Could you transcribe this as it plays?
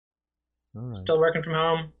All right. Still working from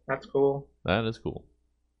home. That's cool. That is cool.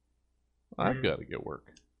 I've got to get work.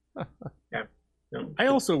 Yeah. No. I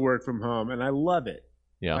also work from home, and I love it.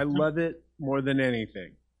 Yeah. I love it more than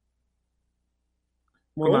anything.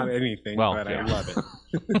 Well, Cool. not anything, Well, but yeah. I love it.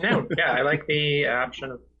 No, yeah, I like the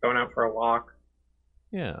option of going out for a walk.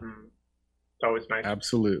 Yeah. It's always nice.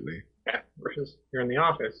 Absolutely. Yeah, versus you're in the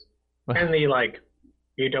office. And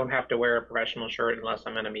you don't have to wear a professional shirt unless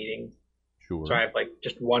I'm in a meeting. Sure. So I have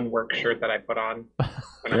just one work shirt that I put on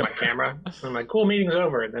when I'm on camera. And I'm like, cool, meeting's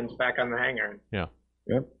over. And then it's back on the hanger. Yeah.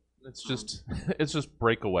 Yep. It's just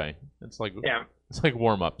breakaway. It's like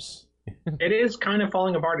warm ups. It is kind of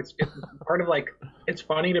falling apart. It's part of it's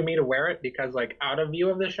funny to me to wear it because out of view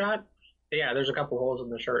of the shot, yeah, there's a couple holes in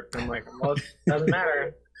the shirt. And I'm like, well, it doesn't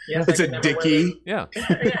matter. Yes, It's I a can never wear dickie. Yeah.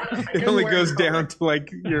 It only goes down to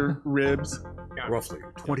your ribs. Roughly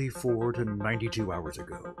 24 to 92 hours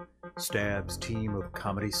ago, Stab's team of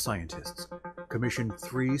comedy scientists commissioned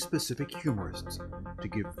 3 specific humorists to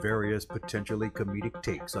give various potentially comedic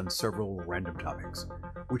takes on several random topics,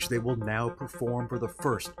 which they will now perform for the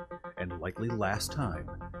first and likely last time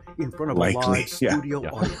in front of a live studio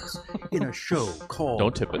audience in a show called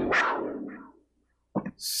Don't tip it.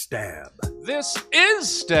 Stab. This is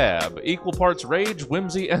Stab. Equal parts rage,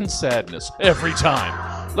 whimsy, and sadness every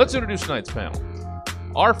time. Let's introduce tonight's panel.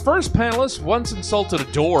 Our first panelist once insulted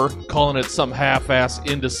a door, calling it some half-ass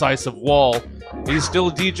indecisive wall. He's still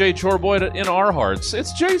a DJ chore boy in our hearts.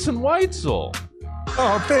 It's Jason Weitzel.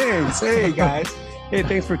 Oh, thanks. Hey, guys. Hey,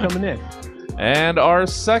 thanks for coming in. And our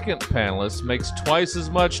second panelist makes twice as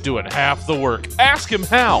much doing half the work. Ask him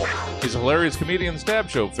how. He's a hilarious comedian Stab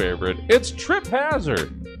Show favorite. It's Trip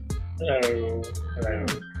Hazard. Hello.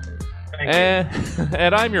 Thank you.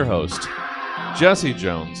 And I'm your host, Jesse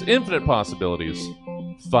Jones. Infinite possibilities,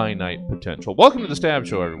 finite potential. Welcome to the Stab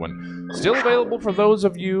Show, everyone. Still available for those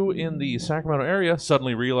of you in the Sacramento area,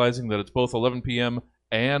 suddenly realizing that it's both 11 p.m.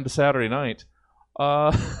 and Saturday night,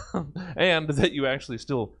 and that you actually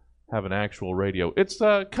still have an actual radio. It's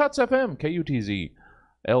Cuts FM, KUTZ,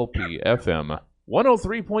 LP FM,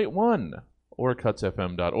 103.1, or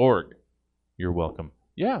cutsfm.org. You're welcome.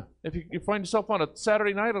 Yeah, if you find yourself on a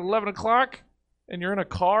Saturday night at 11 o'clock and you're in a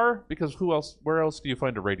car, because where else do you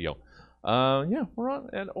find a radio? Yeah, we're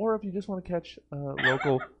on. Or if you just want to catch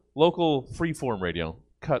local freeform radio,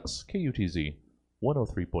 Cuts, KUTZ,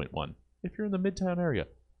 103.1. If you're in the Midtown area,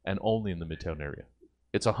 and only in the Midtown area.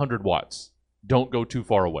 It's 100 watts. Don't go too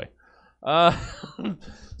far away.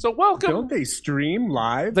 So welcome. Don't they stream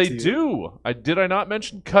live? They too? do. Did I not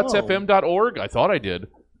mention cutsfm.org? I thought I did.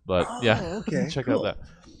 But yeah, okay, check cool. out that.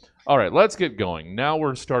 All right, let's get going. Now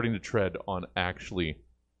we're starting to tread on actually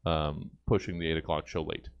pushing the 8 o'clock show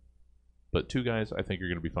late. But 2 guys, I think you're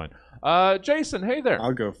going to be fine. Jason, hey there.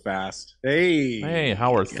 I'll go fast. Hey. Hey,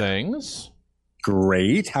 how are things?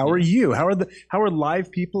 Great. How are you? How are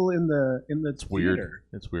live people in the It's weird.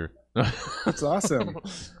 It's weird. It's awesome.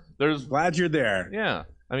 Glad you're there. Yeah.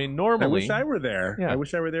 I mean, normally... I wish I were there. Yeah. I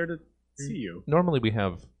wish I were there to see you. Normally we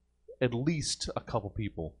have at least a couple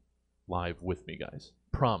people live with me, guys.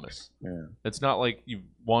 Promise. Yeah. It's not like you've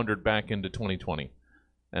wandered back into 2020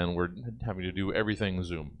 and we're having to do everything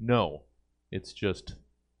Zoom. No. It's just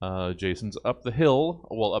Jason's up the hill.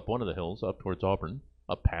 Well, up one of the hills, up towards Auburn.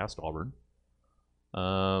 Up past Auburn.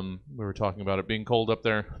 We were talking about it being cold up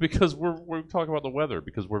there because we're talking about the weather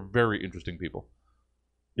because we're very interesting people.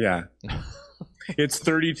 Yeah. It's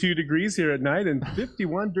 32 degrees here at night and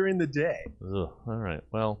 51 during the day. Ugh, all right.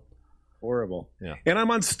 Well, horrible. Yeah. And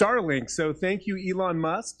I'm on Starlink, so thank you, Elon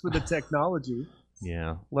Musk, for the technology.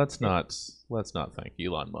 Yeah. Let's not thank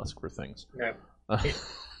Elon Musk for things. Yeah.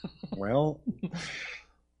 Well,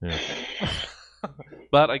 yeah.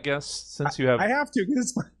 But I guess since you have, I have to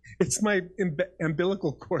because it's my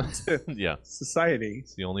umbilical cord to yeah, society.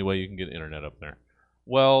 it's the only way you can get internet up there.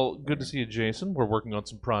 Well, good to see you, Jason. We're working on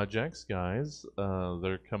some projects, guys.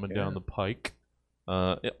 They're coming down the pike.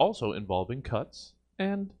 Also involving Cuts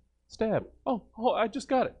and Stab. Oh, I just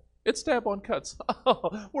got it. It's Stab on Cuts.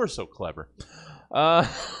 Oh, we're so clever.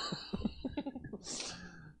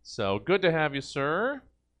 So good to have you, sir.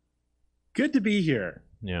 Good to be here.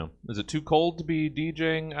 Yeah. Is it too cold to be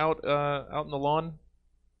DJing out in the lawn?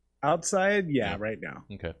 Outside, yeah, right now.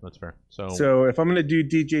 Okay, that's fair. So if I'm gonna do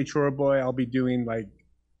DJ Chore Boy, I'll be doing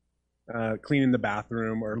cleaning the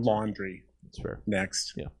bathroom or laundry. That's fair.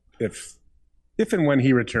 Next, yeah. If and when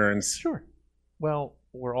he returns, sure. Well,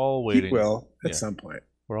 we're all waiting. He will at some point.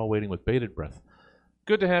 We're all waiting with bated breath.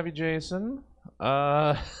 Good to have you, Jason.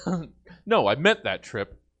 No, I meant that,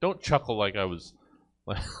 Trip. Don't chuckle like I was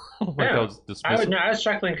I was dismissing. I was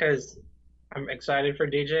chuckling because I'm excited for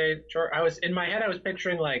DJ Chore. In my head, I was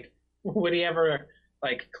picturing would he ever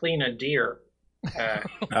like clean a deer?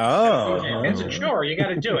 Oh, It's a chore. You got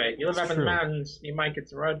to do it. You live It's up in true. the mountains. You might get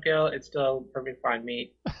some roadkill. It's still perfectly fine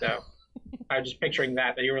meat. So I was just picturing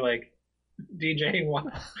that you were like DJing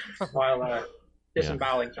while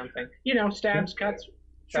disemboweling something. You know, stabs, cuts.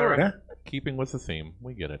 Sure. Yeah. Keeping with the theme,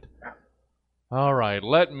 we get it. All right,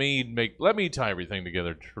 let me tie everything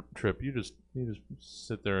together. Trip, you just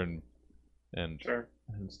sit there and Sure.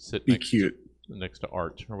 sit Be next cute. next to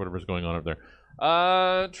Art or whatever's going on up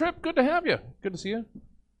there. Trip, good to have you. Good to see you.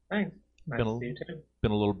 Thanks. Nice Been to see you too.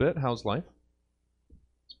 been a little bit. How's life?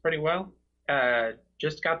 It's pretty well.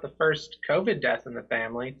 Just got the first COVID death in the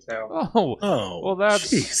family, so Oh, Oh, well,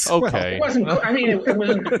 that's jeez. okay. it wasn't. I mean, it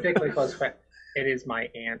wasn't particularly close, but it is my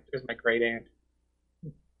aunt. It is my great aunt.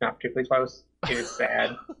 Not particularly close. It is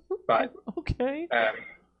sad, but Okay.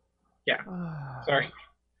 sorry.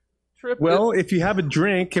 Trip. Well, if you have a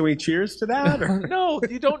drink, can we cheers to that? Or? no,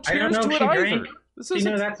 you don't I don't cheers know to if it she either. drank. This You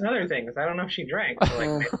isn't know, that's another thing. Is I don't know if she drank. So, like,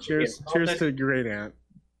 Oh, maybe she'd be cheers insulted. to great aunt.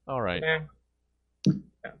 all right. Yeah.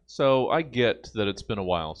 So I get that it's been a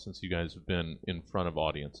while since you guys have been in front of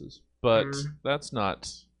audiences, but that's not.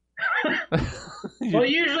 Well,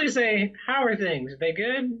 you usually say, "How are things? Are they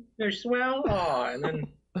good? They're swell." Oh, and then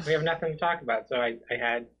we have nothing to talk about. So I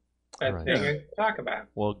had a Right. thing to talk about.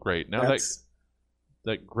 Well, great. Now That's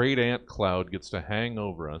that great ant cloud gets to hang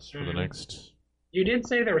over us for the Mhm. next. You did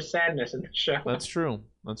say there was sadness in the show. That's true.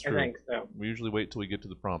 That's I true. think so. We usually wait till we get to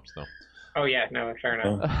the prompts, though. Oh yeah, no, fair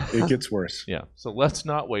enough. it gets worse. Yeah. So let's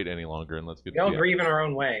not wait any longer and let's get We all to grieve in our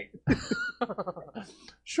own way.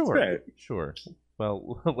 Sure. Right. Sure.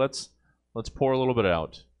 Well, let's pour a little bit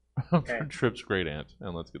out Okay. for Trip's great aunt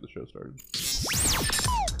and let's get the show started.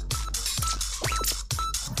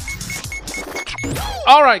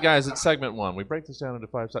 All right, guys, it's segment one. We break this down into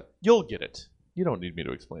 5 segments. You'll get it. You don't need me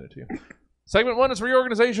to explain it to you. Segment one is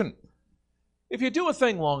reorganization. If you do a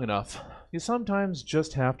thing long enough, you sometimes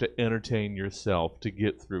just have to entertain yourself to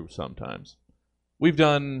get through sometimes. We've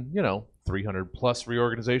done, 300 plus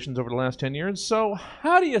reorganizations over the last 10 years, so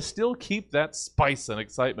how do you still keep that spice and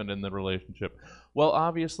excitement in the relationship? Well,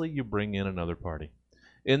 obviously, you bring in another party.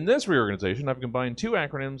 In this reorganization, I've combined 2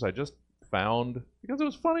 acronyms I just found because it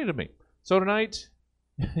was funny to me. So tonight,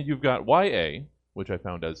 you've got YA, which I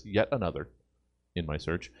found as yet another in my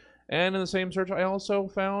search. And in the same search, I also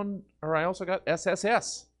got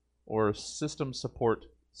SSS, or System Support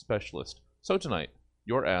Specialist. So tonight,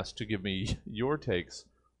 you're asked to give me your takes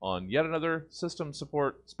on yet another System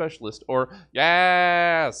Support Specialist, or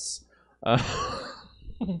yes!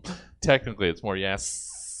 Technically, it's more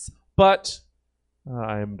yes, but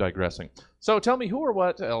I'm digressing. So tell me who or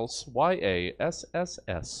what else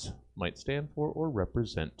YASSS might stand for or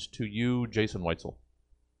represent to you, Jason Weitzel.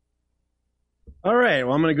 All right.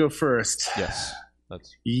 Well, I'm going to go first. Yes,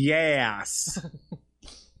 that's. Yes.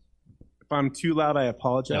 If I'm too loud, I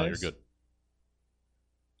apologize. No, you're good.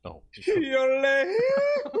 Oh.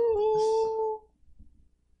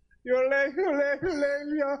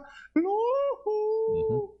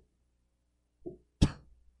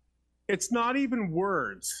 It's not even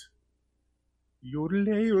words.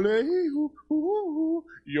 Yodelay, yodelay, ooh, ooh,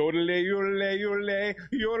 yodelay, yodelay, yodelay,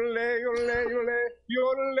 yodelay, yodelay, yodelay,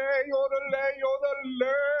 yodelay, yodelay,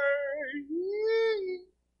 yodelay.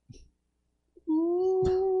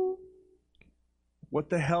 Ooh. What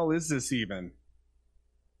the hell is this even?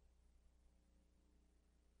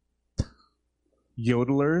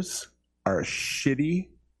 Yodelers are shitty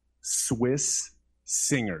Swiss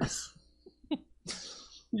singers.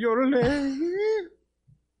 Yodelay.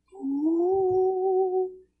 Ooh.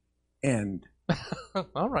 End.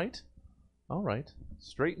 All right.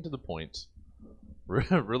 Straight into the point.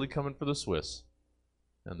 Really coming for the Swiss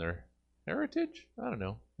and their heritage. I don't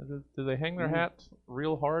know. Do they hang their hat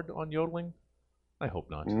real hard on yodeling? I hope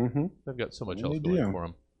not. Mm-hmm. They've got so much They else do. going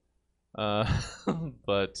for them.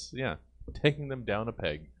 But yeah, taking them down a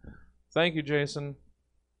peg. Thank you, Jason.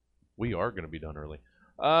 We are going to be done early.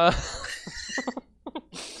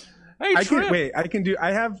 Hey, I Trip. can wait. I can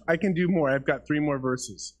do more. I've got 3 more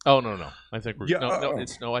verses. Oh no. I think we're Yeah,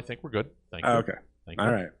 no. I think we're good. Thank you. Okay. Thank you.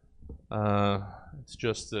 All right. It's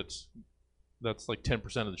just that that's like 10%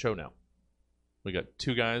 of the show now. We got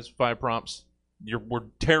 2 guys, 5 prompts. We're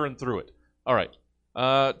tearing through it. All right.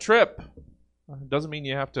 Trip. Doesn't mean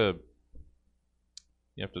you have to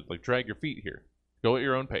like drag your feet here. Go at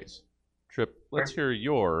your own pace. Trip, let's hear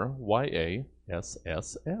your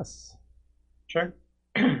YASSS. Sure.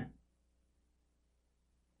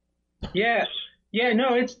 Yeah,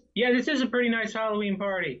 no, this is a pretty nice Halloween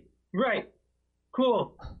party. Right.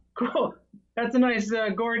 Cool. That's a nice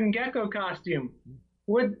Gordon Gecko costume.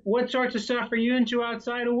 what sorts of stuff are you into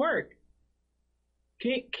outside of work?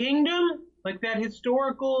 Kingdom, like that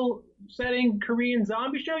historical setting Korean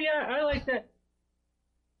zombie show. Yeah, I like that.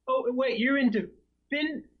 Oh wait, you're into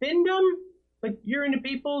findom? Like you're into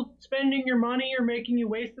people spending your money or making you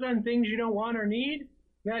waste it on things you don't want or need?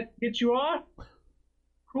 That gets you off?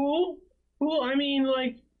 Cool. I mean,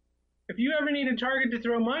 like, if you ever need a target to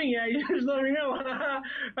throw money at, you just let me know.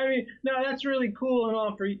 I mean, no, that's really cool and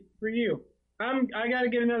all for you. I gotta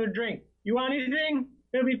get another drink. You want anything?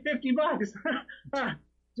 It'll be $50.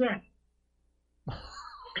 Sorry.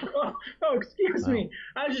 Oh, excuse me.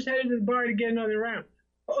 I was just headed to the bar to get another round.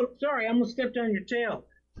 Oh, sorry, I almost stepped on your tail.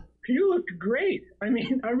 You look great. I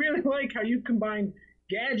mean, I really like how you combined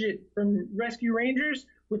Gadget from Rescue Rangers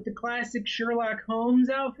with the classic Sherlock Holmes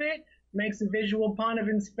outfit. Makes a visual pun of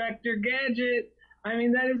Inspector Gadget. I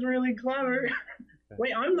mean, that is really clever.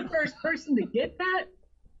 Wait, I'm the first person to get that?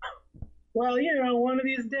 Well, one of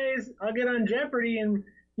these days I'll get on Jeopardy and,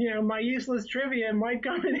 my useless trivia might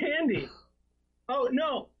come in handy. Oh,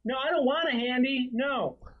 no, I don't want a handy.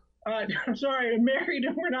 No. I'm sorry, I'm married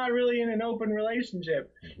and we're not really in an open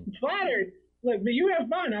relationship. I'm flattered. Look, but you have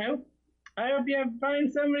fun. I hope you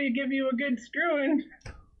find somebody to give you a good screwing.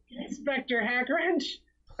 Inspector Hackwrench.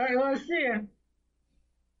 All right, let's see you.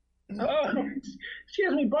 Oh,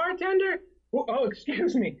 excuse me, bartender? Oh,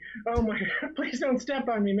 excuse me. Oh, my God. Please don't step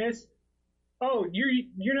on me, miss. Oh,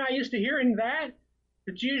 you're not used to hearing that?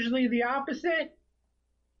 It's usually the opposite?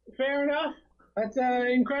 Fair enough. That's an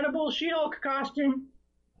incredible She-Hulk costume.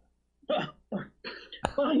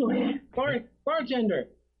 Finally, bartender.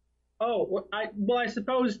 Oh, I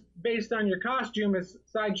suppose based on your costume as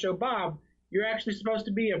Sideshow Bob, you're actually supposed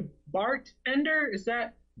to be a bartender? Is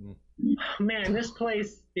that? Oh, man, this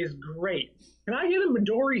place is great. Can I get a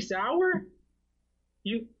Midori sour?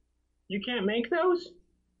 You can't make those?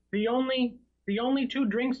 The only two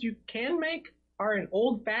drinks you can make are an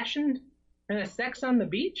old fashioned and a sex on the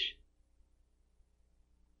beach?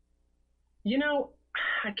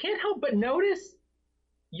 I can't help but notice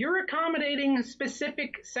you're accommodating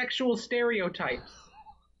specific sexual stereotypes.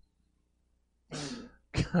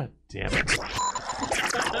 God damn it.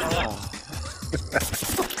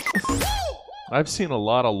 I've seen a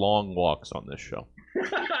lot of long walks on this show.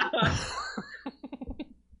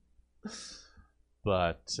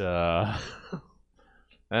 But,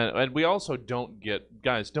 and we also don't get,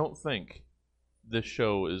 guys, don't think this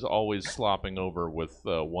show is always slopping over with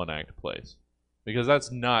one-act plays. Because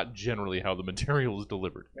that's not generally how the material is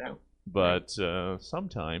delivered. Yeah. But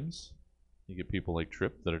sometimes you get people like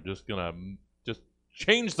Trip that are just gonna just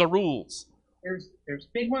change the rules. There's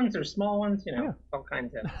big ones, there's small ones, Yeah. all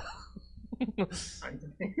kinds of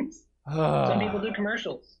things. Some people do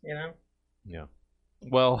commercials, Yeah.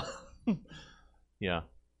 Well, yeah.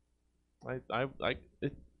 I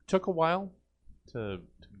it took a while to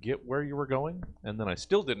get where you were going, and then I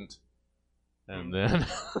still didn't. And then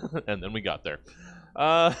and then we got there.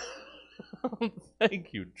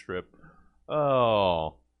 Thank you, Trip.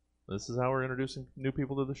 Oh, this is how we're introducing new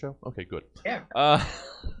people to the show? Okay, good. Yeah.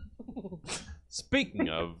 Speaking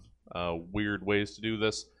of weird ways to do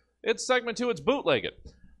this, it's segment 2, it's Bootleg It.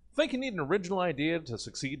 Think you need an original idea to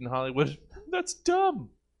succeed in Hollywood? That's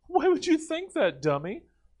dumb. Why would you think that, dummy?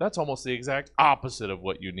 That's almost the exact opposite of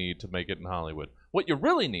what you need to make it in Hollywood. What you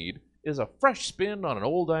really need is a fresh spin on an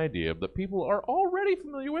old idea that people are already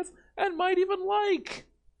familiar with and might even like.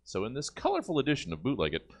 So in this colorful edition of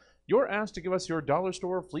Bootleg It, you're asked to give us your dollar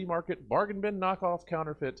store, flea market, bargain bin, knockoff,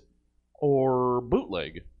 counterfeit, or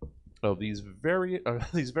bootleg of these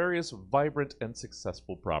various vibrant and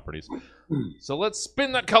successful properties. So let's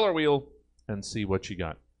spin that color wheel and see what you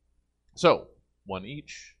got. So, one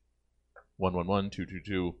each. 111,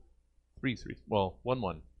 222, 33. Well,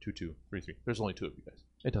 11, 22, 33. There's only 2 of you guys.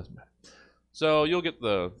 It doesn't matter. So you'll get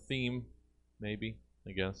the theme, maybe,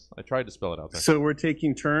 I guess. I tried to spell it out there. So we're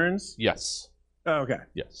taking turns? Yes. Oh, okay.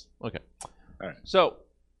 Yes. Okay. All right. So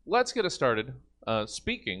let's get us started.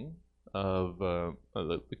 Speaking of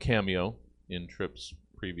the cameo in Trip's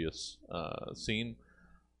previous scene,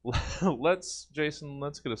 Jason,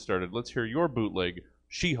 let's get us started. Let's hear your bootleg,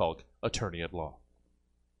 She-Hulk, Attorney at Law.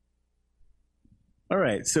 All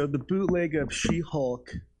right. So the bootleg of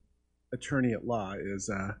She-Hulk, Attorney at Law is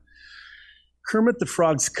Kermit the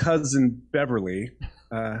Frog's cousin, Beverly,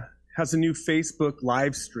 has a new Facebook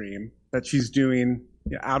live stream that she's doing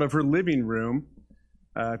out of her living room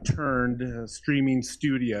turned streaming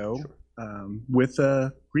studio with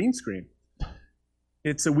a green screen.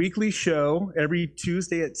 It's a weekly show every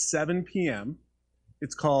Tuesday at 7 p.m.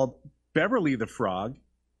 It's called Beverly the Frog,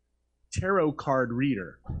 Tarot Card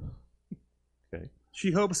Reader. Okay.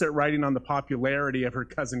 She hopes that writing on the popularity of her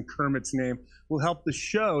cousin Kermit's name will help the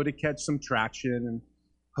show to catch some traction and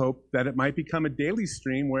hope that it might become a daily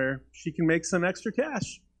stream where she can make some extra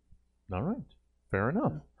cash. All right. Fair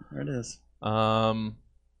enough. There it is.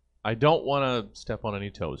 I don't want to step on any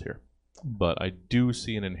toes here, but I do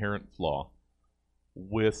see an inherent flaw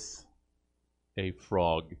with a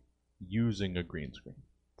frog using a green screen.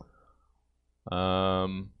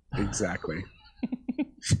 Exactly.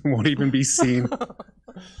 Won't even be seen.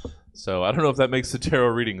 So I don't know if that makes the tarot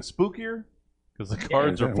reading spookier because the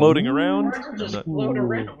cards are floating around. Cards will just float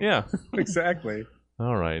around. Yeah. Exactly.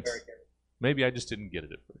 All right. Maybe I just didn't get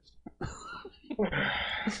it at first.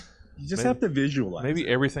 You just have to visualize. Maybe it.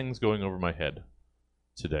 everything's going over my head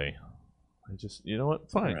today. I just, you know what?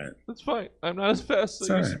 Fine. Right. That's fine. I'm not as fast as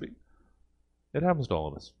I It's used to be. It happens to all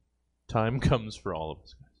of us. Time comes for all of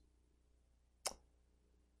us,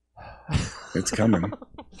 guys. It's coming.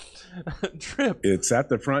 Trip. It's at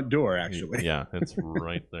the front door, actually. Yeah, it's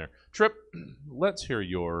right there. Trip, let's hear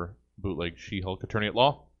your bootleg She-Hulk attorney at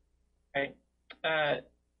law. Okay.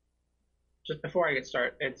 Just before I get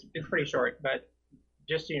started, it's pretty short, but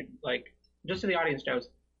just so the audience knows,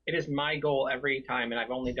 it is my goal every time, and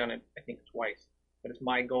I've only done it I think twice, but it's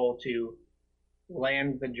my goal to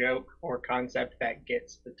land the joke or concept that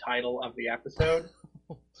gets the title of the episode.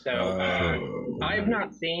 So I've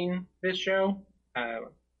not seen this show. I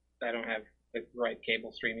don't have the right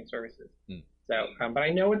cable streaming services. So, but I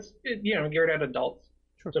know it's geared at adults.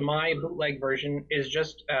 Sure. So my bootleg version is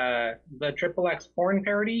just the XXX porn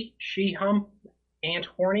parody, She Hump Aunt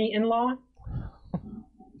Horny in Law.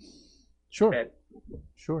 Sure. That-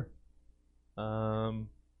 Sure.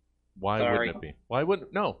 Why Sorry. wouldn't it be? Why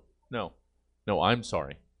wouldn't? No. I'm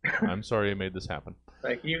sorry. I'm sorry I made this happen.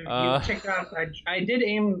 Like you checked out. I did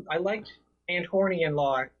aim. I liked Aunt Horny in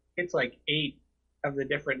Law. It's like 8 of the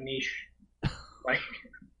different niche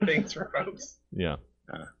things for folks. Yeah.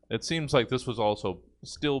 It seems like this was also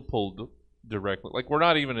still pulled directly. Like we're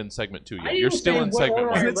not even in segment 2 yet. You're didn't still say in what segment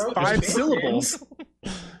order 1. I It's wrote 5 the bits in. syllables.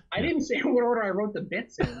 I didn't say what order I wrote the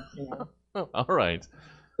bits in. All right.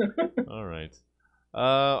 All right.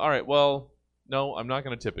 All right. Well, no, I'm not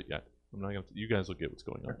going to tip it yet. I'm not going to. You guys will get what's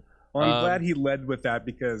going on. Well, I'm glad he led with that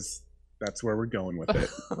because that's where we're going with it.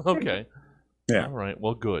 Okay. Yeah. All right.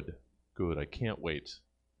 Well, good. Good. I can't wait.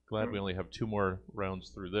 Glad we only have 2 more rounds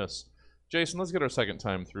through this. Jason, let's get our second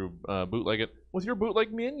time through Bootleg It with your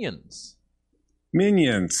bootleg minions.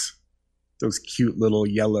 Minions. Those cute little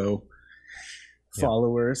yellow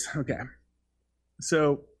followers. Okay.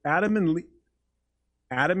 So Adam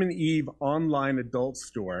and Eve online adult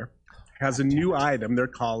store has a new item they're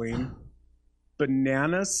calling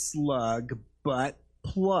Banana Slug Butt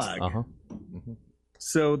Plug. Uh-huh. Mm-hmm.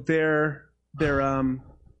 So they're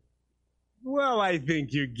well, I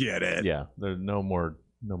think you get it. Yeah. There's no more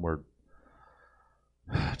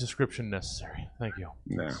description necessary. Thank you.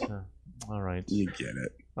 No, All right. you get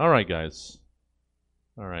it. All right, guys.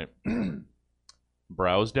 All right.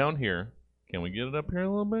 Browse down here. Can we get it up here a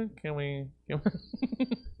little bit? Can we?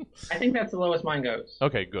 I think that's the lowest mine goes.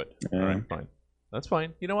 Okay, good. All right, fine. That's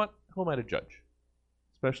fine. You know what? Who am I to judge?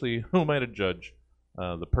 Especially, who am I to judge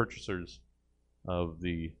the purchasers of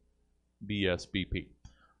the BSBP?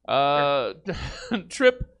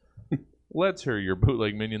 Trip, let's hear your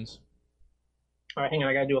bootleg minions. All right, hang on.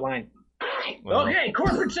 I got to do a line. Well, Okay,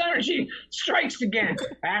 corporate synergy strikes again.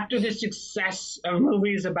 After the success of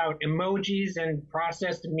movies about emojis and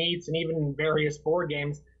processed meats and even various board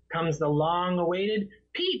games comes the long-awaited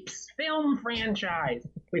Peeps film franchise.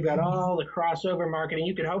 We've got all the crossover marketing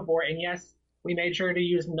you could hope for, and yes, we made sure to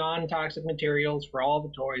use non-toxic materials for all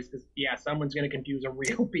the toys because, yeah, someone's going to confuse a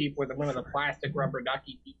real Peep with one of the plastic rubber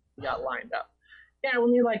ducky Peeps we got lined up. Yeah,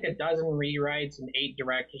 we need like 12 rewrites and 8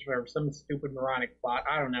 directors for some stupid moronic plot.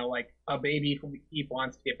 I don't know, like a baby Peep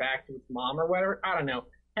wants to get back to its mom or whatever. I don't know.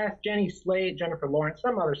 Cast Jenny Slate, Jennifer Lawrence,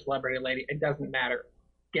 some other celebrity lady. It doesn't matter.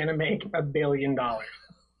 Gonna make $1 billion.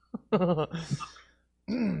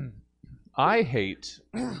 I hate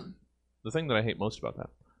the thing that I hate most about that,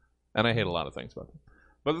 and I hate a lot of things about that,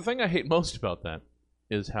 but the thing I hate most about that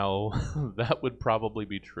is how that would probably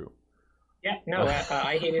be true. Yeah, no,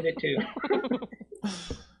 I hated it too.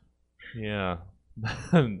 Yeah.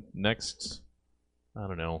 Next, I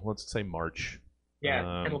don't know, let's say March.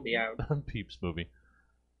 Yeah, it'll be out. Peeps movie.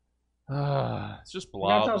 It's just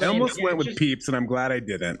blobs. I almost Yeah, went with just- Peeps, and I'm glad I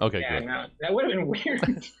didn't. Okay, Yeah, good. no, that would have been weird.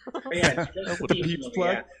 But yeah, it's just The Peeps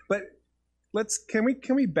plug. Yeah. But can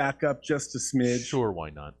we back up just a smidge Sure, why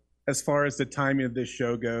not? as far as the timing of this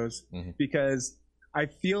show goes? Mhm. Because I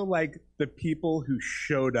feel like the people who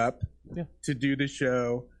showed up Yeah. to do the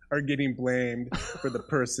show are getting blamed for the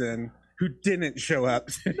person who didn't show up.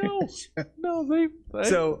 No, they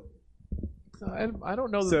So I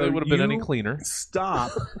don't know that So they would have been any you cleaner.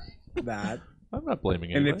 stop that. I'm not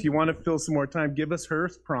blaming And anybody. if you want to fill some more time, give us her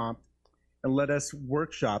prompt and let us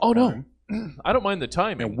workshop Oh, no. one, I don't mind the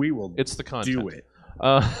timing. and we will It's the content. do it.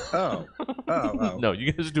 Oh. Oh. No,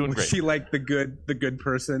 you guys are doing Was great. she like the good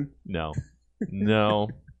person? No.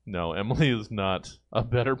 Emily is not a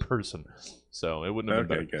better person. So it wouldn't have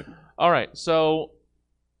been Okay, better. good. All right, so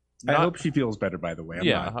I hope she feels better, by the way. I'm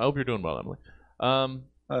yeah, not. I hope you're doing well, Emily.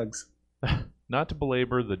 Hugs. Not to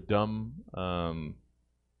belabor the dumb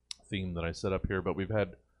theme that I set up here, but we've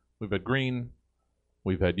had green,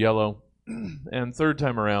 we've had yellow, and third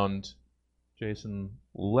time around, Jason,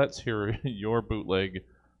 let's hear your bootleg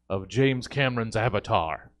of James Cameron's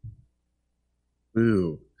Avatar.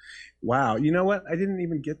 Ooh. Wow. You know what? I didn't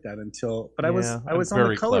even get that until, but I was I'm on the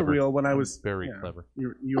very color clever. wheel when I I'm was very yeah, clever.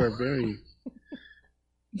 You are very.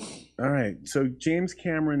 All right. So James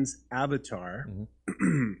Cameron's Avatar.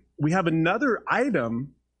 Mm-hmm. We have another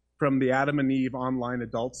item from the Adam and Eve online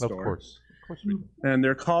adult Of store, course we do. and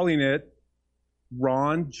they're calling it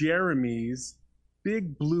Ron Jeremy's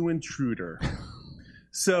Big Blue Intruder.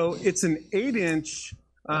 So it's an 8-inch.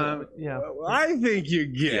 Yeah. I think you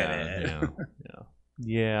get it.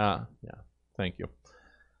 Yeah. Thank you.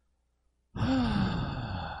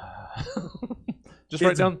 Just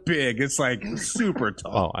right It's down. big. It's like super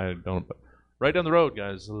tall. Oh, I don't. Right down the road,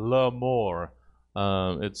 guys. L'Amour.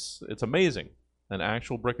 It's amazing. An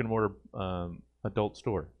actual brick and mortar adult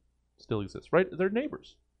store still exists. Right, they're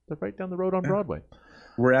neighbors. They're right down the road on Broadway.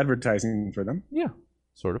 We're advertising for them. Yeah,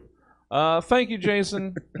 sort of. Thank you,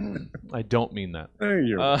 Jason. I don't mean that.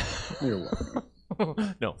 You're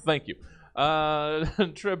welcome. No, thank you.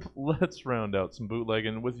 Trip, let's round out some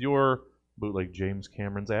bootlegging with your bootleg James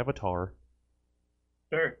Cameron's Avatar.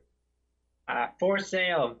 Sure. For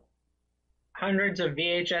sale, hundreds of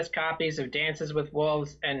VHS copies of Dances with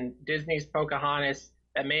Wolves and Disney's Pocahontas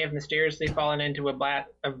that may have mysteriously fallen into a vat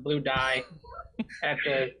of blue dye at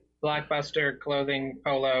the Blockbuster Clothing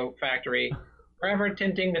Polo Factory, forever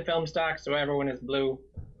tinting the film stock so everyone is blue.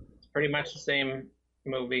 It's pretty much the same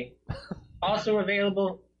movie. Also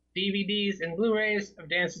available, DVDs and Blu-rays of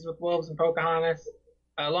Dances with Wolves and Pocahontas,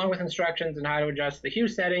 along with instructions on how to adjust the hue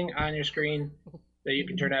setting on your screen so you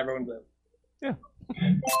can turn everyone blue. Yeah.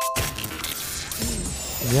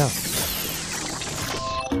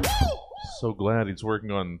 So glad he's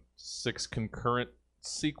working on 6 concurrent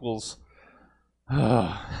sequels.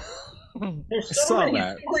 There's so saw many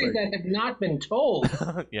that. stories that have not been told.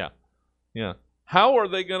 Yeah. How are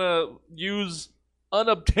they gonna use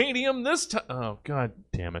unobtainium this time? Oh, god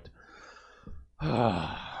damn it.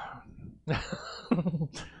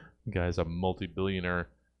 Guy's a multi-billionaire,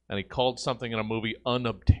 and he called something in a movie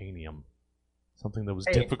unobtainium. Something that was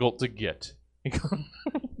difficult to get.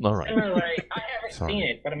 All right. Similarly, I haven't Sorry. seen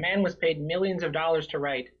it, but a man was paid millions of dollars to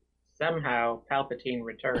write, "Somehow Palpatine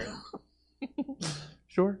returned."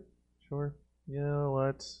 Sure. You know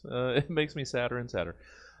what? It makes me sadder and sadder.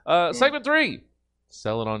 Segment 3.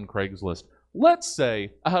 Sell it on Craigslist. Let's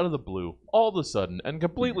say, out of the blue, all of a sudden, and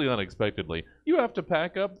completely unexpectedly, you have to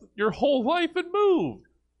pack up your whole life and move.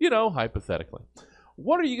 You know, hypothetically.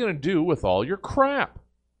 What are you going to do with all your crap?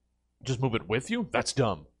 Just move it with you? That's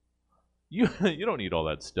dumb. You don't need all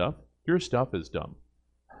that stuff. Your stuff is dumb.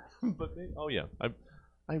 But oh yeah,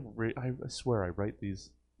 I swear I write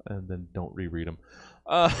these and then don't reread them.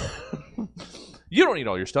 You don't need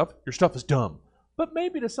all your stuff. Your stuff is dumb. But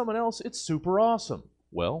maybe to someone else, it's super awesome.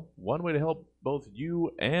 Well, one way to help both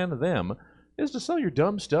you and them is to sell your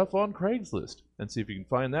dumb stuff on Craigslist and see if you can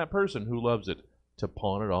find that person who loves it to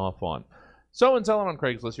pawn it off on. So in selling on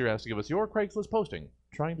Craigslist, you're asked to give us your Craigslist posting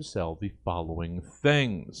trying to sell the following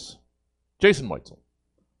things. Jason Weitzel.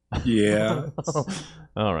 Yeah.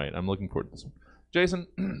 All right, I'm looking forward to this one. Jason,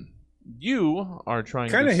 you are trying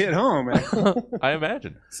Kind to... of hit home, I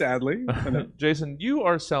imagine. sadly. Jason, you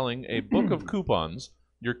are selling a book of coupons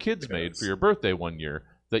your kids made for your birthday one year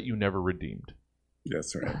that you never redeemed.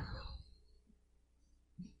 That's right.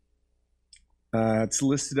 It's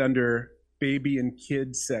listed under baby and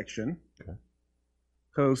kids section. Okay.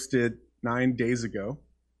 Posted 9 days ago.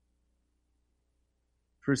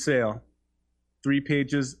 For sale. 3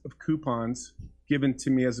 pages of coupons given to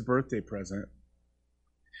me as a birthday present.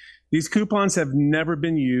 These coupons have never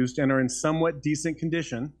been used and are in somewhat decent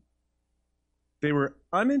condition. They were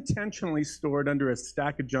unintentionally stored under a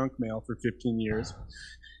stack of junk mail for 15 years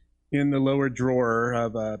in the lower drawer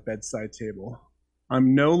of a bedside table.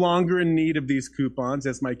 I'm no longer in need of these coupons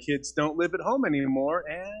as my kids don't live at home anymore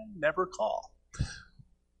and never call.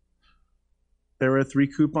 There are 3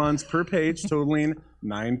 coupons per page, totaling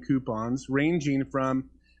 9 coupons, ranging from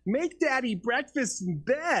 "Make Daddy breakfast in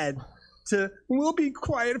bed" to "We'll be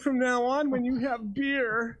quiet from now on when you have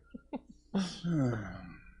beer."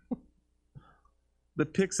 The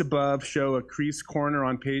pics above show a creased corner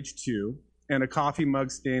on page 2 and a coffee mug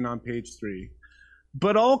stain on page 3.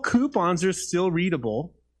 But all coupons are still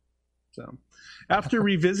readable. So, after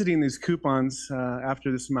revisiting these coupons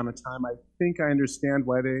after this amount of time, I think I understand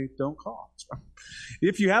why they don't call. So,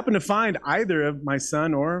 if you happen to find either of my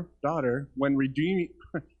son or daughter when redeeming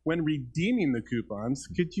the coupons,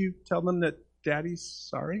 could you tell them that Daddy's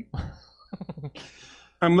sorry?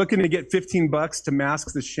 I'm looking to get $15 to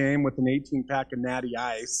mask the shame with an 18-pack of Natty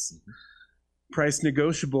Ice. Price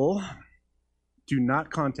negotiable. Do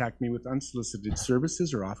not contact me with unsolicited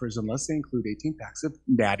services or offers unless they include 18 packs of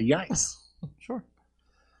Natty Ice. Sure.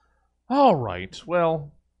 All right.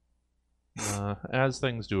 Well, as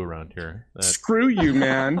things do around here. Screw you,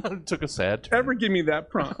 man. Took a sad turn. Ever give me that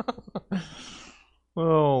prompt?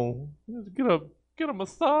 Oh, get a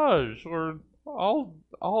massage, or I'll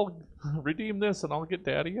redeem this and I'll get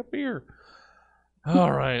Daddy a beer.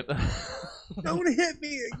 All right. Don't hit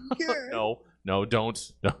me again. No, don't.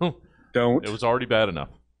 Don't. It was already bad enough.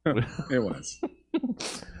 It was.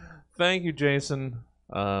 Thank you, Jason.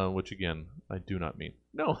 Which again, I do not mean.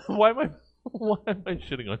 No, why am I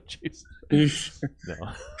shitting on Jason? No.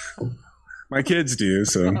 My kids do,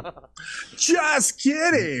 so. Just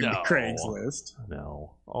kidding, No. Craigslist.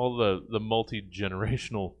 No. All the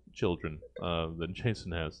multi-generational children that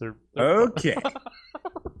Jason has. They're Okay.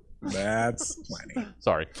 That's plenty.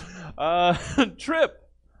 Sorry. Trip.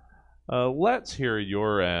 Let's hear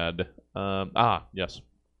your ad. Yes.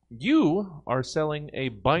 You are selling a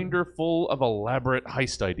binder full of elaborate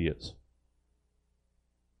heist ideas.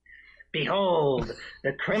 Behold,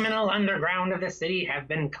 the criminal underground of the city have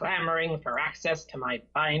been clamoring for access to my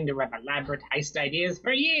binder of elaborate heist ideas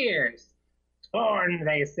for years. Scorn,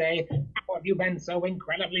 they say, how have you been so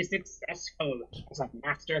incredibly successful as a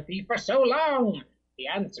master thief for so long? The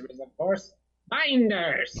answer is, of course,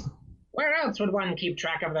 binders. Where else would one keep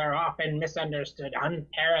track of their often misunderstood,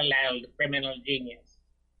 unparalleled criminal genius?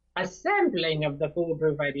 A sampling of the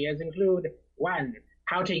foolproof ideas include 1.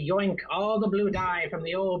 How to yoink all the blue dye from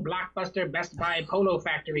the old blockbuster Best Buy Polo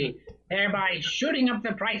factory, thereby shooting up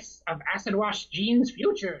the price of acid wash jeans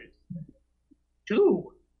futures.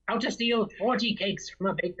 2. How to steal 40 cakes from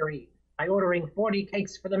a bakery by ordering 40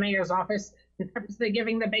 cakes for the mayor's office and purposely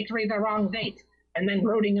giving the bakery the wrong date and then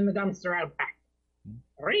rooting in the dumpster out back.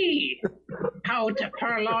 3. How to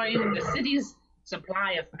purloin the city's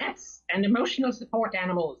supply of pets and emotional support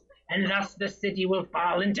animals, and thus the city will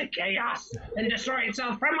fall into chaos and destroy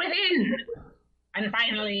itself from within. And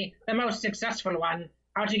finally, the most successful one,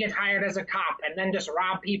 how to get hired as a cop and then just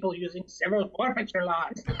rob people using civil forfeiture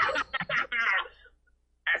laws.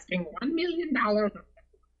 Asking $1 million.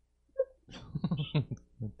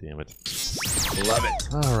 Damn it. Love it.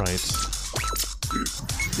 All right.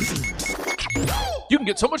 You can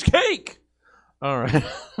get so much cake. All right.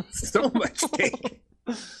 So much cake.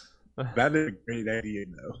 That is a great idea,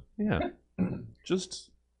 though. Yeah. Just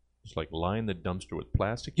like line the dumpster with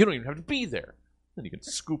plastic. You don't even have to be there. Then you can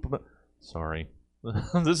scoop them up. Sorry.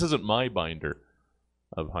 This isn't my binder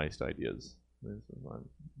of heist ideas.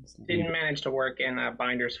 Didn't manage to work in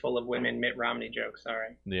binders full of women Mitt Romney jokes,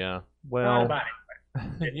 sorry. Yeah. Well, Bye.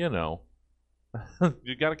 you know.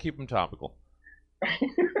 You got to keep them topical.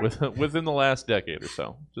 Within the last decade or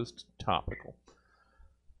so. Just topical.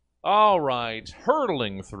 All right.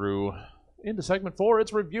 Hurtling through into segment 4.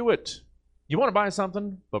 It's Review It. You want to buy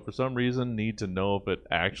something, but for some reason need to know if it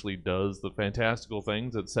actually does the fantastical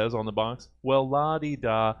things it says on the box? Well,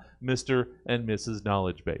 la-di-da, Mr. and Mrs.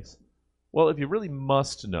 Knowledge Base. Well, if you really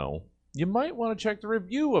must know, you might want to check the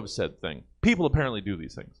review of said thing. People apparently do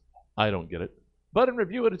these things. I don't get it. But in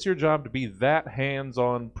Review It, it's your job to be that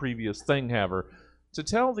hands-on previous thing-haver to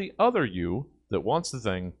tell the other you that wants the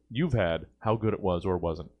thing you've had how good it was or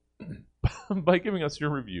wasn't. By giving us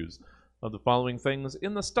your reviews of the following things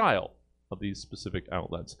in the style of these specific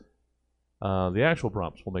outlets. The actual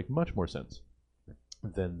prompts will make much more sense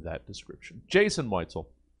than that description. Jason Weitzel,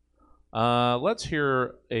 let's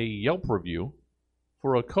hear a Yelp review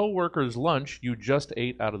for a coworker's lunch you just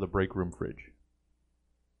ate out of the break room fridge.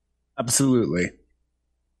 Absolutely.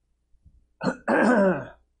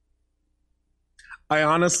 I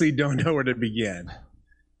honestly don't know where to begin.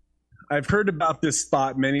 I've heard about this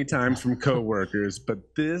spot many times from coworkers,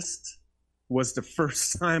 but this was the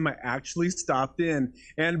first time I actually stopped in,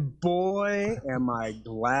 and boy, am I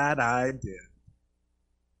glad I did.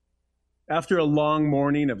 After a long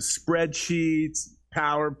morning of spreadsheets,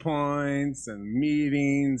 PowerPoints and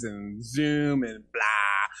meetings and Zoom and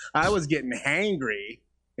blah. I was getting hangry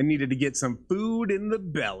and needed to get some food in the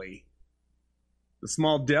belly. The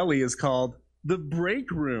small deli is called the break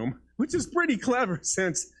room, which is pretty clever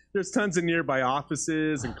since there's tons of nearby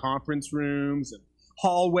offices and conference rooms and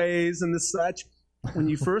hallways and the such. When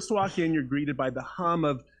you first walk in, you're greeted by the hum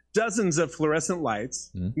of dozens of fluorescent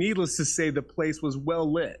lights. Needless to say, the place was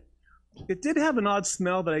well lit. It did have an odd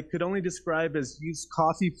smell that I could only describe as used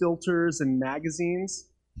coffee filters and magazines,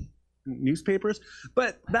 newspapers.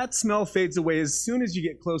 But that smell fades away as soon as you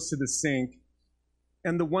get close to the sink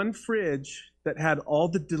and the one fridge that had all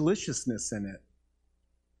the deliciousness in it.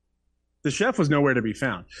 The chef was nowhere to be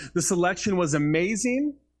found. The selection was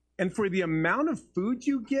amazing, and for the amount of food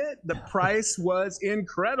you get, the price was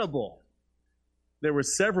incredible. There were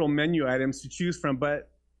several menu items to choose from,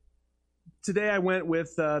 but today I went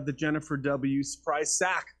with the Jennifer W. Surprise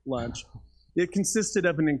Sack lunch. It consisted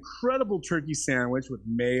of an incredible turkey sandwich with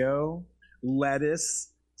mayo,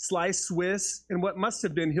 lettuce, sliced Swiss, and what must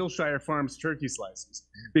have been Hillshire Farms turkey slices,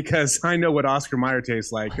 because I know what Oscar Mayer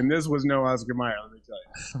tastes like, and this was no Oscar Mayer, let me tell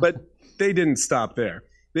you. But they didn't stop there.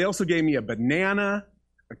 They also gave me a banana,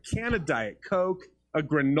 a can of Diet Coke, a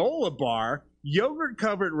granola bar,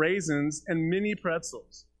 yogurt-covered raisins, and mini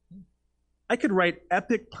pretzels. I could write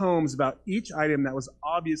epic poems about each item that was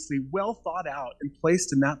obviously well thought out and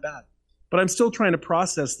placed in that bag. But I'm still trying to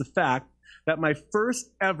process the fact that my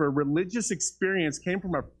first ever religious experience came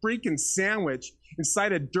from a freaking sandwich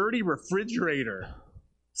inside a dirty refrigerator.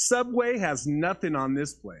 Subway has nothing on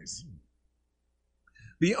this place.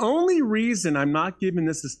 The only reason I'm not giving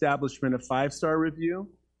this establishment a 5-star review,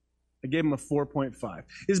 I gave them a 4.5,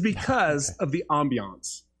 is because of the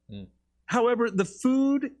ambiance. However, the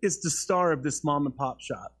food is the star of this mom and pop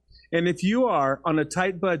shop. And if you are on a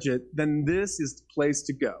tight budget, then this is the place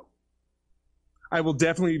to go. I will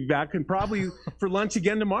definitely be back, and probably for lunch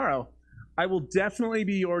again tomorrow. I will definitely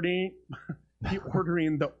be ordering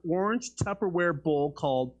the orange Tupperware bowl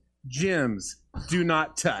called Jim's Do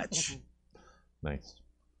Not Touch. Nice.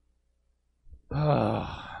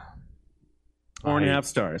 4.5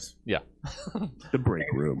 stars. Yeah. The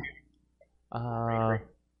break room.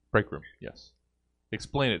 Break room, yes.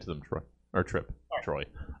 Explain it to them, Troy.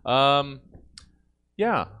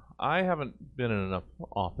 Yeah, I haven't been in enough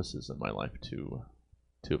offices in my life to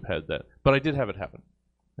have had that, but I did have it happen.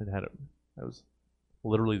 I was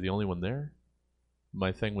literally the only one there.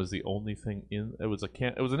 My thing was the only thing in. It was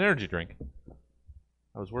an energy drink.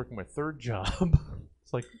 I was working my third job.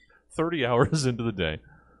 It's like 30 hours into the day.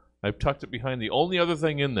 I've tucked it behind the only other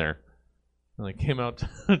thing in there, and I came out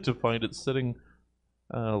to find it sitting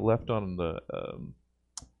left on the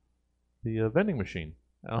vending machine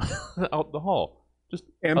out the hall. Just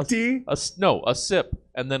empty? A sip,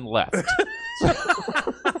 and then left.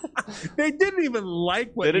 They didn't even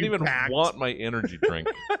like what they didn't you even packed. want my energy drink.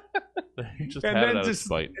 They just and had then it out just of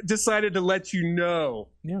spite. decided to let you know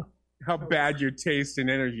how Yeah. bad your taste in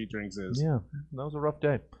energy drinks is. Yeah, that was a rough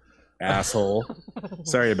day. Asshole.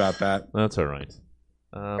 Sorry about that. That's all right.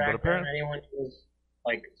 But Back apparently, then, anyone who was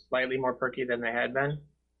like slightly more perky than they had been.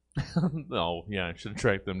 no, yeah, I should have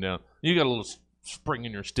tracked them down. You got a little spring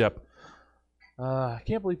in your step. I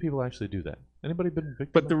can't believe people actually do that. Anybody been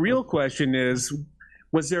victim? But the real question is,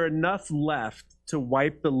 was there enough left to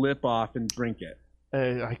wipe the lip off and drink it?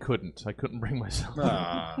 I couldn't. I couldn't bring myself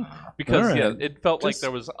Ah. because All right. yeah, it felt like Just-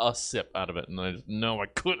 there was a sip out of it, and I just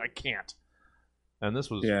I can't. And this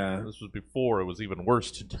was before it was even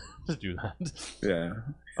worse to do that. Yeah.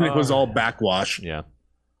 It was all backwash. Yeah.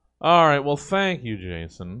 All right. Well, thank you,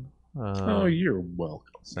 Jason. Oh, you're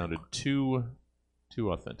welcome. Sounded too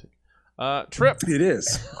authentic. Trip. It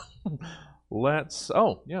is. Let's.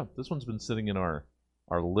 Oh, yeah. This one's been sitting in our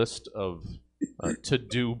list of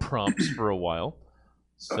to-do prompts for a while,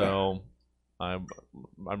 so I'm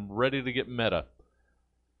ready to get meta.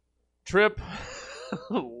 Trip.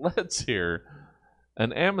 Let's hear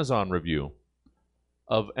an Amazon review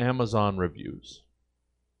of Amazon reviews.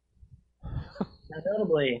 Now,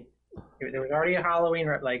 notably, there was already a Halloween,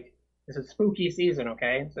 like, this is spooky season,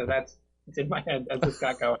 okay? So it's in my head as this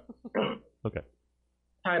got going. Okay.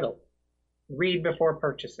 Title, read before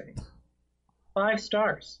purchasing. 5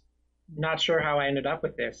 stars. Not sure how I ended up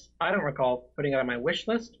with this. I don't recall putting it on my wish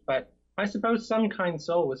list, but I suppose some kind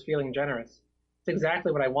soul was feeling generous. It's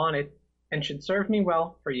exactly what I wanted, and should serve me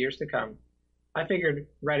well for years to come. I figured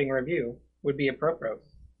writing a review would be a pros.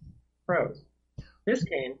 This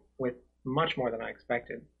came with much more than I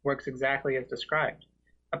expected. Works exactly as described.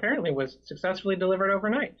 Apparently was successfully delivered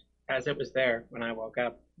overnight, as it was there when I woke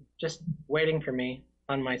up, just waiting for me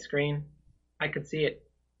on my screen. I could see it,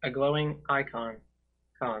 a glowing icon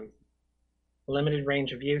Cons. Limited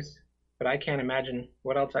range of use, but I can't imagine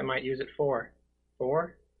what else I might use it for.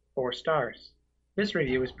 4 stars. This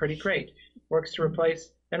review is pretty great. Works to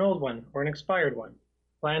replace an old one or an expired one.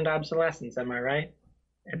 Planned obsolescence, am I right?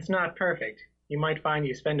 It's not perfect. You might find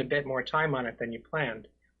you spend a bit more time on it than you planned.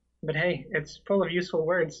 But hey, it's full of useful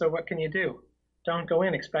words, so what can you do? Don't go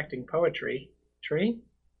in expecting poetry. Tree?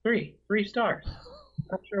 3 stars.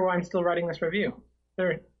 Not sure why I'm still writing this review.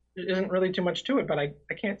 There isn't really too much to it, but I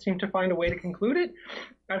can't seem to find a way to conclude it.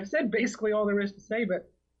 I've said basically all there is to say,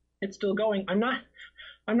 but it's still going. I'm not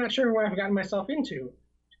sure what I've gotten myself into.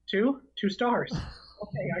 2 stars.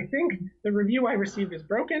 Okay, I think the review I received is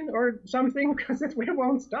broken or something, because it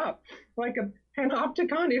won't stop. Like a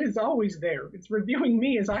panopticon, it is always there. It's reviewing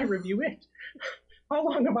me as I review it. How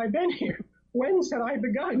long have I been here? When's had I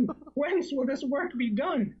begun? Whence will this work be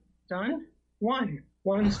done? Done? 1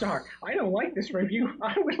 star. I don't like this review.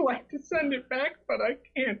 I would like to send it back, but I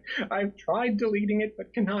can't. I've tried deleting it,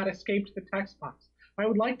 but cannot escape the text box. I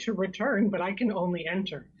would like to return, but I can only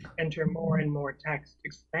enter more and more text,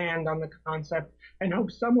 expand on the concept, and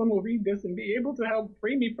hope someone will read this and be able to help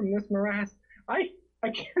free me from this morass. I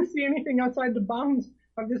can't see anything outside the bounds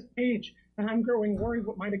of this page, and I'm growing worried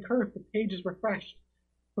what might occur if the page is refreshed.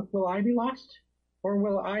 But will I be lost? Or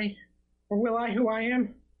will I, who I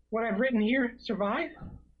am, what I've written here, survive?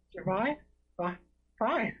 Survive?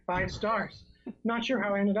 5 stars. Not sure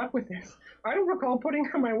how I ended up with this. I don't recall putting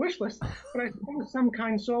it on my wish list, but I suppose some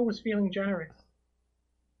kind soul was feeling generous.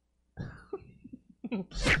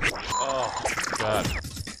 Oh, God.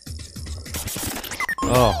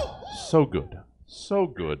 Oh, so good. So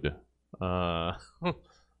good. I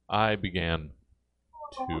began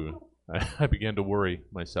to worry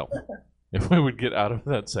myself if we would get out of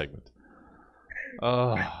that segment.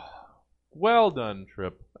 Well done,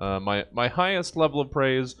 Trip. My highest level of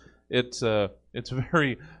praise. It's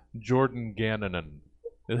very Jordan Gannon.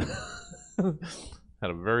 Had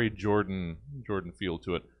a very Jordan feel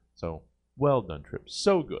to it. So well done, Trip.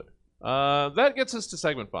 So good. That gets us to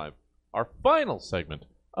segment 5, our final segment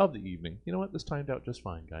of the evening. You know what? This timed out just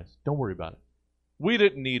fine, guys. Don't worry about it. We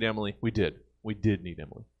didn't need Emily. We did need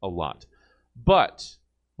Emily a lot, but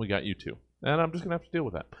we got you two, and I'm just gonna have to deal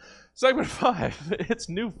with that. Segment 5. It's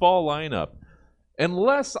new fall lineup.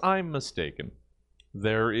 Unless I'm mistaken,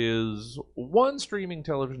 there is one streaming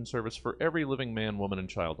television service for every living man, woman, and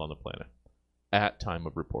child on the planet at time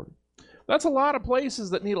of reporting. That's a lot of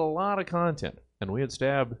places that need a lot of content, and we at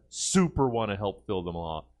Stab super want to help fill them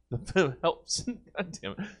all. God damn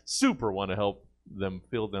it, super want to help them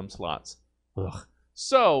fill them slots. Ugh.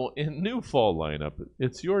 So, in new fall lineup,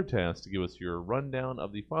 it's your task to give us your rundown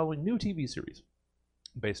of the following new TV series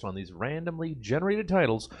based on these randomly generated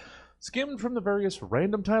titles skimmed from the various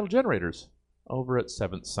random title generators over at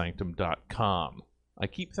seventhsanctum.com. I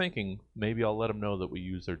keep thinking maybe I'll let them know that we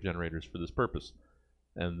use their generators for this purpose,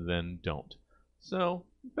 and then don't. So,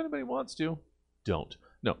 if anybody wants to, don't.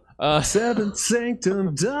 No.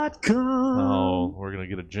 Seventhsanctum.com. Oh, we're going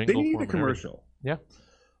to get a jingle They need for a commercial. Yeah.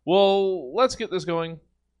 Well, let's get this going.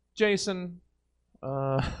 Jason.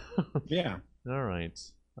 Yeah. All right.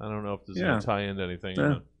 I don't know if this is going to tie into anything.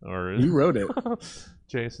 Or You wrote it.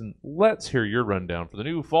 Jason, let's hear your rundown for the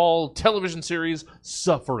new fall television series,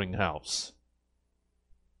 Suffering House.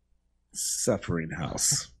 Suffering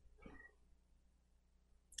House.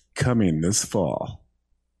 Coming this fall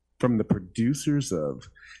from the producers of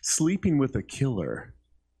Sleeping with a Killer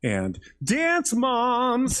and Dance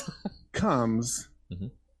Moms comes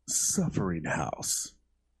Suffering House,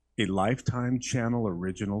 a Lifetime Channel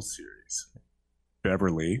original series.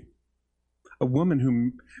 Beverly, a woman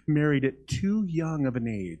who married at too young of an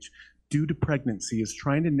age due to pregnancy, is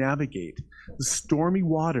trying to navigate the stormy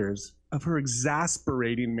waters of her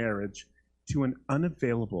exasperating marriage to an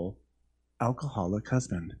unavailable alcoholic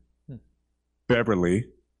husband. Beverly,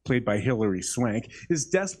 played by Hilary Swank, is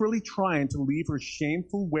desperately trying to leave her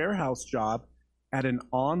shameful warehouse job at an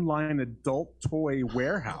online adult toy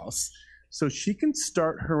warehouse so she can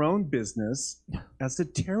start her own business as a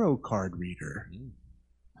tarot card reader.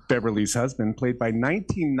 Beverly's husband, played by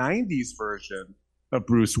 1990s version of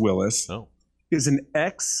Bruce Willis, is an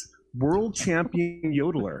ex-world champion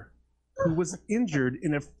yodeler who was injured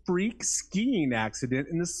in a freak skiing accident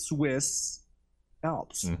in the Swiss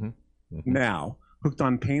Alps. Now, hooked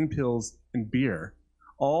on pain pills and beer,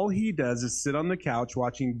 all he does is sit on the couch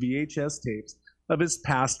watching VHS tapes of his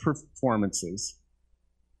past performances.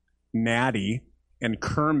 Natty and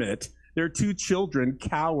Kermit, their two children,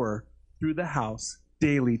 cower through the house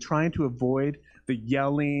daily, trying to avoid the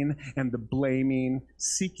yelling and the blaming,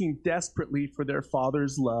 seeking desperately for their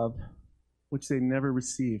father's love, which they never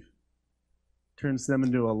receive. turns them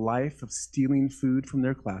into a life of stealing food from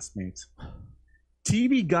their classmates.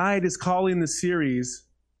 TV Guide is calling the series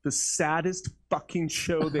the saddest fucking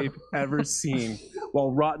show they've ever seen, while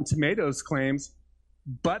Rotten Tomatoes claims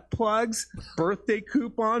butt plugs, birthday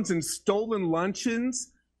coupons, and stolen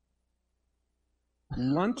lunches.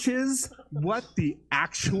 What the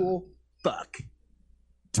actual fuck?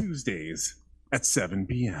 Tuesdays at 7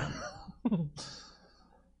 p.m.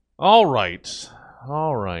 All right.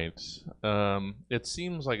 It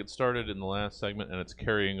seems like it started in the last segment and it's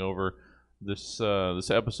carrying over. This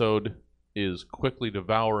episode is quickly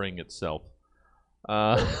devouring itself.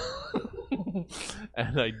 And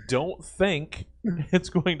I don't think it's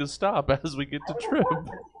going to stop as we get to Trip.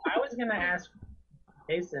 I was going to ask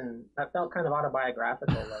Jason, that felt kind of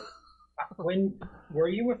autobiographical. Like, were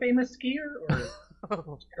you a famous skier? Or?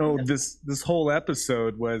 Oh, this whole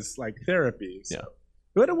episode was like therapy. So. Yeah.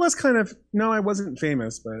 But it was kind of, no, I wasn't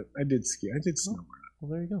famous, but I did ski. I did snowboard.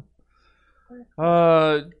 Well, there you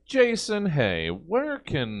go. Jason, hey, where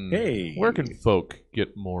can folk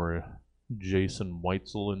get more Jason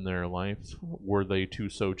Weitzel in their life, were they to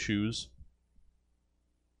so choose?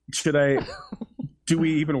 Do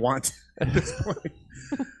we even want to at this point?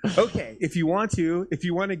 Okay, if you want to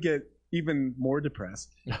get even more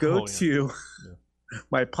depressed, go to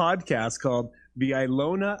my podcast called The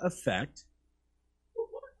Ilona Effect.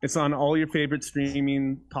 It's on all your favorite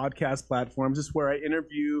streaming podcast platforms. It's where I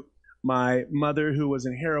interview my mother, who was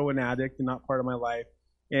a heroin addict and not part of my life.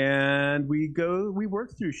 And we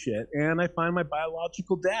work through shit. And I find my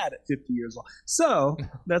biological dad at 50 years old. So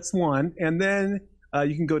that's one. And then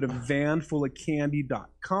you can go to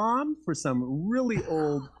vanfullofcandy.com for some really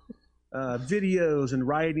old videos and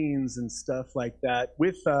writings and stuff like that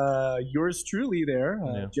with yours truly there,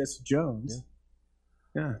 Jesse Jones.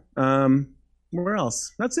 Yeah. Where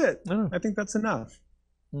else? That's it. Oh. I think that's enough.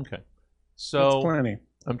 Okay. So that's plenty.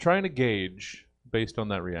 I'm trying to gauge, based on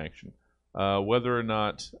that reaction, whether or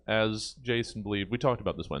not, as Jason believed, we talked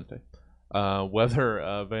about this Wednesday,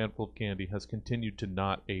 whether Van Full of Candy has continued to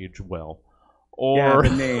not age well, or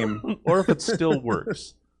the name, or if it still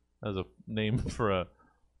works as a name for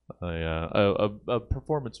a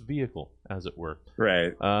performance vehicle, as it were.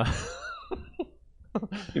 Right.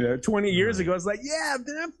 20 years ago, I was like, yeah,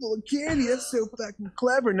 Van Full of Candy, that's so fucking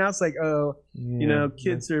clever. Now it's like,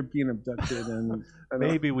 kids are being abducted, and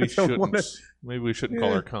maybe we shouldn't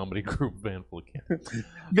call our comedy group Van Full of Candy.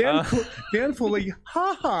 Van Full of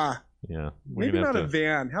haha. Yeah, maybe not a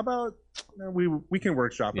van. How about we can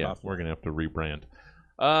workshop it off? We're gonna have to rebrand.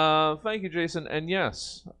 Thank you, Jason. And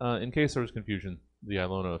yes, in case there was confusion, the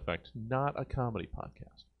Ilona Effect, not a comedy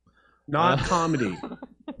podcast. Not comedy.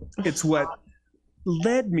 It's what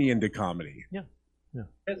led me into comedy. Yeah.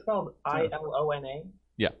 It's called ILONA.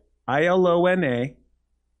 Yeah. ILONA.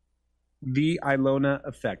 The Ilona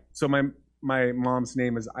Effect. So my mom's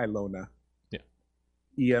name is Ilona. Yeah.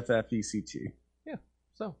 EFFECT. Yeah.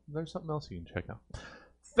 So there's something else you can check out.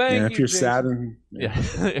 Thank you. If you're Jason. sad and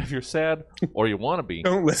if you're sad or you want to be,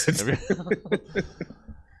 don't listen.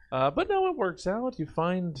 But no, it works out. You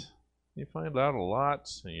find out a lot.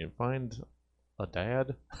 You find a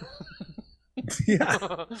dad.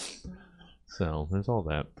 Yeah. So there's all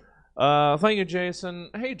that. Thank you,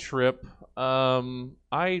 Jason. Hey, Trip. There's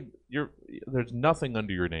nothing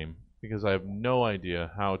under your name because I have no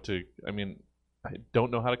idea how to. I mean, I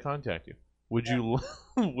don't know how to contact you. Would you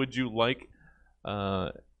like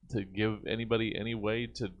to give anybody any way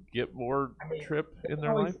to get more Trip in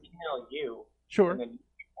their life? Email you. Sure. And then you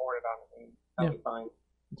can forward it on to me. That'll be fine.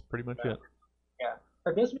 That's pretty much it. Yeah.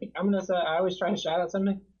 But this week, I'm gonna say I always try to shout out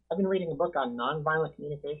something. I've been reading a book on nonviolent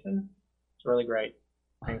communication. It's really great.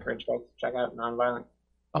 I encourage folks to check out Nonviolent.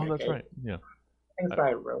 Oh, that's right. Yeah. I think it's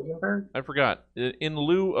by Rosenberg. I forgot. In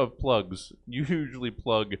lieu of plugs, you usually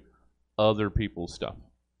plug other people's stuff.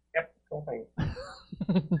 Yep, cool thing.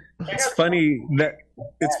 It's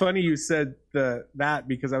funny you said that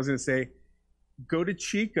because I was going to say, go to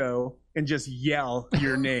Chico and just yell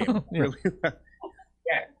your name. Really. Yeah.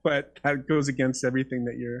 But that goes against everything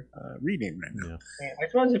that you're reading right now. Yeah. I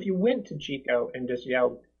suppose if you went to Chico and just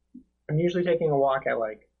yelled, I'm usually taking a walk at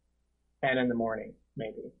like 10 in the morning,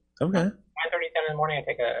 maybe. Okay. 9:30, 10 in the morning, I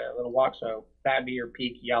take a little walk, so that'd be your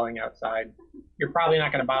peak yelling outside. You're probably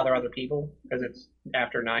not going to bother other people because it's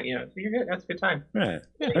after 9, so you're good. That's a good time. Right.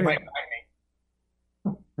 You Okay. might find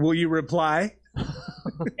me. Will you reply?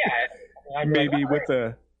 Yeah. Maybe with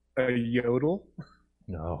a yodel?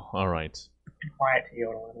 No. All right. Quiet to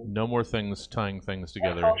yodel. No more things tying things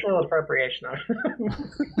together. Cultural appropriation.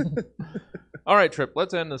 All right, Trip.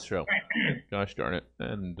 Let's end this show. Gosh darn it,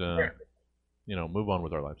 and move on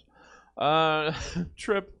with our lives.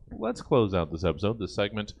 Trip, let's close out this episode, this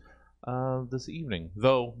segment, this evening.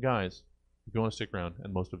 Though, guys, if you want to stick around,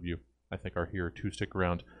 and most of you, I think, are here to stick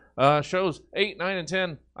around, shows 8, 9, and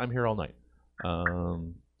 10, I'm here all night.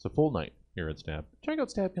 It's a full night here at Stab. Check out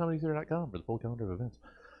stabcomedytheater.com for the full calendar of events.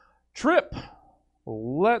 Trip,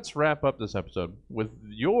 let's wrap up this episode with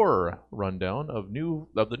your rundown of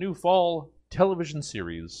the new fall television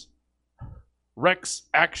series, Rex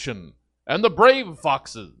Action and the Brave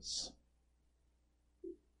Foxes.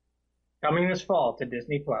 Coming this fall to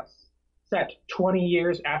Disney Plus. Set 20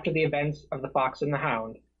 years after the events of The Fox and the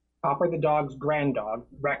Hound, Copper the dog's granddog,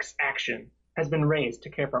 Rex Action, has been raised to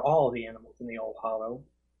care for all the animals in the Old Hollow.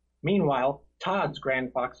 Meanwhile, Todd's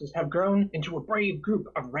grand foxes have grown into a brave group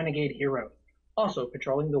of renegade heroes, also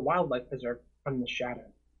patrolling the wildlife preserve from the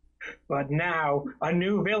shadows. But now, a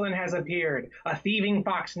new villain has appeared, a thieving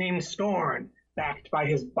fox named Scorn, backed by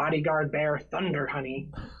his bodyguard bear Thunder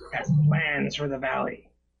Honey, who has plans for the valley.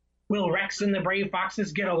 Will Rex and the brave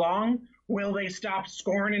foxes get along? Will they stop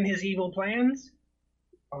Scorn and his evil plans?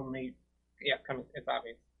 Only, it's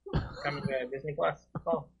obvious. Coming to Disney Plus.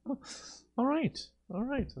 Oh. All right.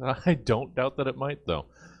 I don't doubt that it might, though.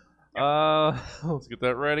 Let's get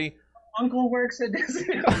that ready. Uncle works at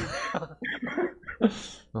Disney.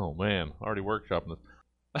 Oh, man. Already workshopping this.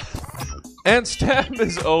 And Stab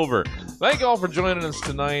is over. Thank you all for joining us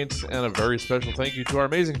tonight, and a very special thank you to our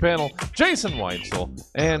amazing panel, Jason Weitzel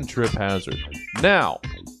and Trip Hazard. Now,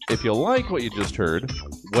 if you like what you just heard,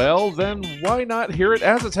 well, then why not hear it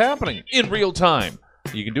as it's happening in real time?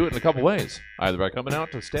 You can do it in a couple ways, either by coming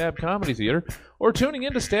out to Stab Comedy Theater or tuning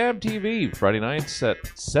into Stab TV Friday nights at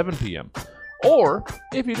 7 p.m. Or,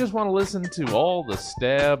 if you just want to listen to all the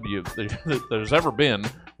Stab there's ever been,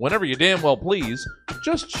 whenever you damn well please,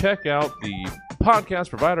 just check out the podcast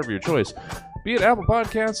provider of your choice, be it Apple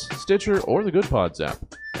Podcasts, Stitcher, or the Good Pods app.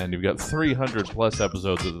 And you've got 300 plus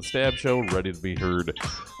episodes of the Stab Show ready to be heard.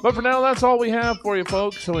 But for now, that's all we have for you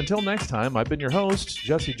folks. So until next time, I've been your host,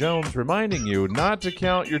 Jesse Jones, reminding you not to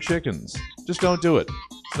count your chickens. Just don't do it.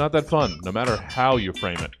 It's not that fun, no matter how you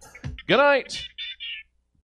frame it. Good night!